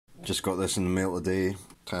Just got this in the mail today.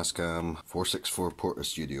 Tascam 464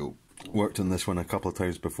 portastudio. Worked on this one a couple of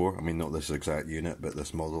times before. I mean, not this exact unit, but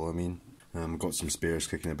this model, I mean. Got some spares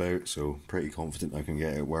kicking about, so pretty confident I can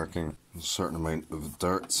get it working. A certain amount of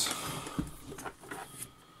dirt.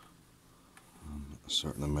 A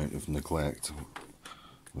certain amount of neglect.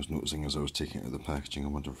 I was noticing as I was taking it out of the packaging, I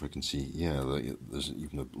wonder if I can see, yeah, like, there's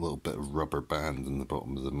even a little bit of rubber band in the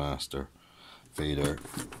bottom of the master fader.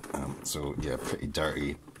 So yeah, pretty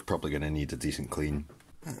dirty, probably going to need a decent clean.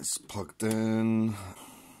 It's plugged in,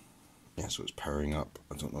 yeah, so it's powering up.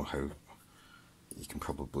 I don't know how, you can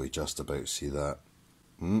probably just about see that.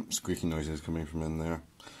 Squeaky noises coming from in there.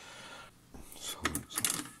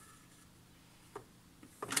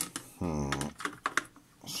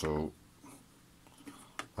 So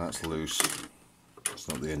that's loose. It's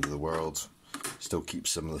not the end of the world. Still keeps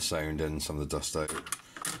some of the sound in, some of the dust out.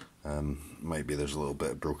 Might be there's a little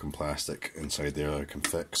bit of broken plastic inside there I can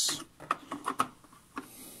fix.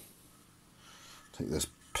 Take this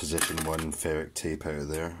position 1 ferric tape out of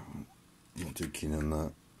there. Not too keen on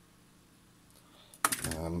that.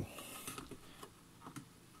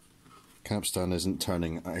 Capstan isn't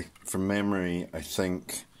turning. From memory, I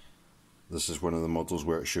think this is one of the models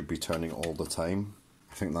where it should be turning all the time.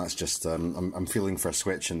 I think that's just, I'm feeling for a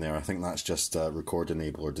switch in there. I think that's just record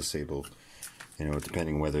enable or disable. You know,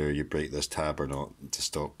 depending whether you break this tab or not to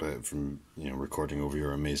stop it from, you know, recording over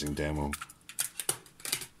your amazing demo.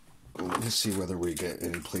 Let's see whether we get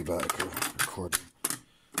any playback or recording.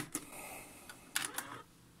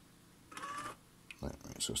 Right,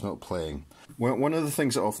 so it's not playing. One of the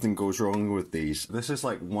things that often goes wrong with these, this is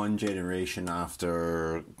like one generation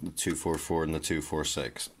after the 244 and the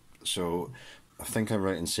 246. So I think I'm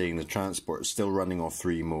right in saying the transport is still running off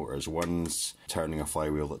 3 motors. One's turning a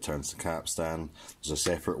flywheel that turns the capstan. There's a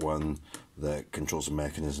separate one that controls a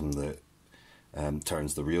mechanism that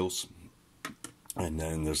turns the reels. And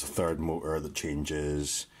then there's a third motor that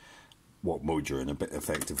changes what mode you're in.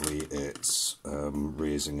 Effectively, it's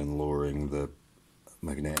raising and lowering the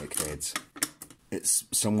magnetic heads. It's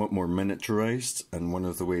somewhat more miniaturized, and one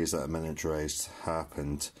of the ways that miniaturized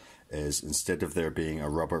happened is instead of there being a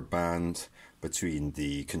rubber band between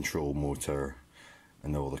the control motor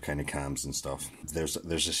and all the kind of cams and stuff, there's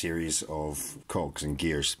a series of cogs and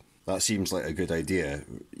gears. That seems like a good idea.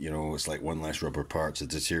 You know, it's like one less rubber part to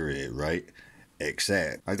deteriorate, right?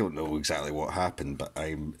 Except, I don't know exactly what happened, but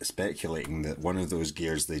I'm speculating that one of those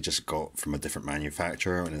gears they just got from a different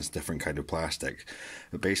manufacturer and it's a different kind of plastic.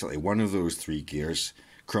 But basically, one of those 3 gears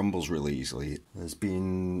crumbles really easily. There's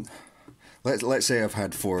been, let's say I've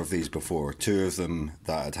had 4 of these before. 2 of them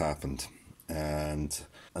that had happened, and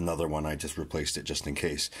another one I just replaced it just in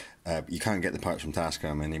case. You can't get the parts from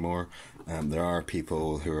Tascam anymore. There are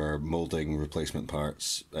people who are moulding replacement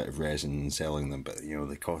parts out of resin and selling them, but you know,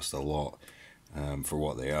 they cost a lot. For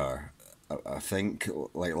what they are. I think,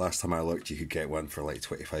 like last time I looked, you could get one for like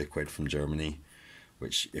 25 quid from Germany,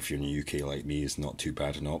 which if you're in the UK like me is not too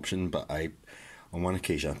bad an option, but on one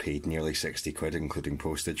occasion I paid nearly 60 quid including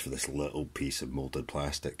postage for this little piece of moulded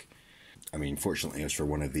plastic. I mean, fortunately it was for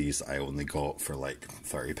one of these that I only got for like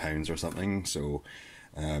 £30 or something, so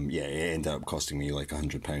yeah, it ended up costing me like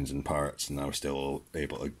 £100 in parts, and I was still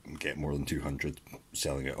able to get more than 200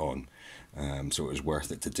 selling it on. So it was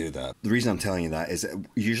worth it to do that. The reason I'm telling you that is that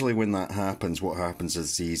usually when that happens, what happens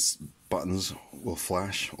is these buttons will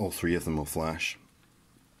flash, all 3 of them will flash,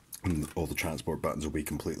 and all the transport buttons will be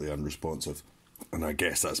completely unresponsive. And I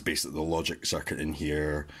guess that's basically the logic circuit in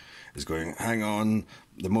here is going, hang on,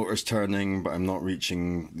 the motor's turning, but I'm not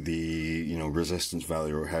reaching the, you know, resistance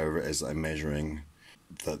value or however it is that I'm measuring.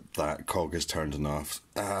 That cog is turned enough.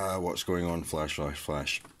 What's going on? Flash, flash,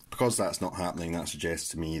 flash. Because that's not happening, that suggests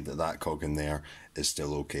to me that that cog in there is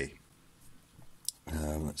still okay.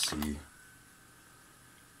 Let's see.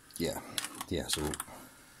 Yeah, so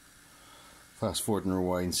fast forward and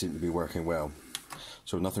rewind seem to be working well.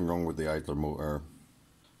 So nothing wrong with the idler motor.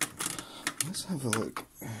 Let's have a look.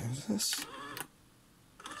 Is this?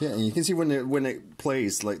 Yeah, and you can see when it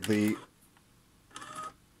plays, like the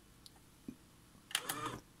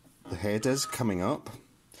head is coming up.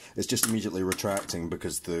 It's just immediately retracting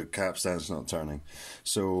because the capstan's not turning.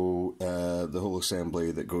 So the whole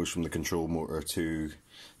assembly that goes from the control motor to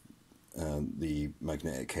the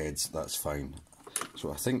magnetic heads, that's fine.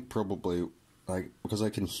 So I think probably, because I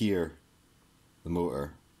can hear the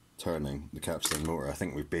motor turning, the capstan motor, I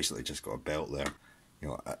think we've basically just got a belt there. You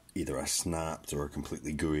know, either a snapped or a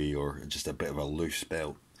completely gooey or just a bit of a loose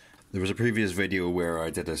belt. There was a previous video where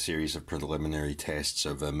I did a series of preliminary tests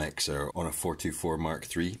of a mixer on a 424 Mark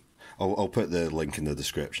III. I'll put the link in the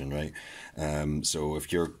description, right? So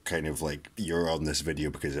if you're kind of like, you're on this video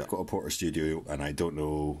because I've got a portastudio and I don't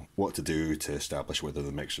know what to do to establish whether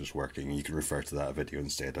the mixer's working, you can refer to that video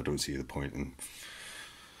instead. I don't see the point in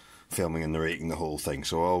filming and narrating the whole thing.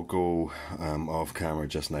 So I'll go off camera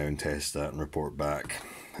just now and test that and report back,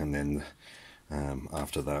 and then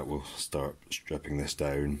after that we'll start stripping this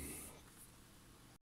down